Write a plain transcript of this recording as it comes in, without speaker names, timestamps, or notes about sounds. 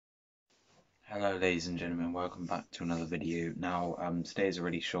Hello ladies and gentlemen, welcome back to another video. Now, today's a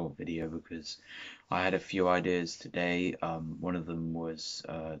really short video because I had a few ideas today. One of them was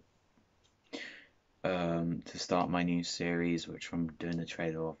to start my new series, which I'm doing a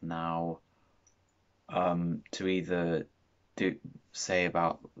trailer of now. To either say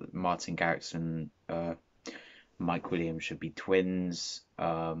about Martin Garrix and Mike Williams should be twins,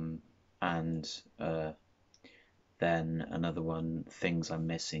 and then another one, things I'm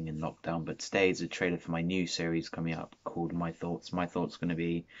missing in lockdown. But today is a trailer for my new series coming up called My Thoughts. My Thoughts going to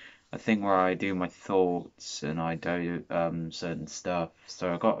be a thing where I do my thoughts and I do certain stuff.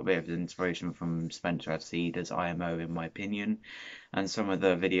 So I got a bit of inspiration from Spencer Seed IMO, in my opinion. And some of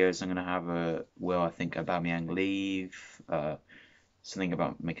the videos I'm going to have will I think Aubameyang leave, something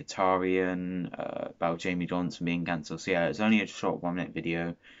about Mkhitaryan, about Jamie Johnson being cancelled. So yeah, it's only a short 1 minute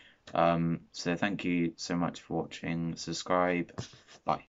video. So thank you so much for watching. Subscribe. Bye.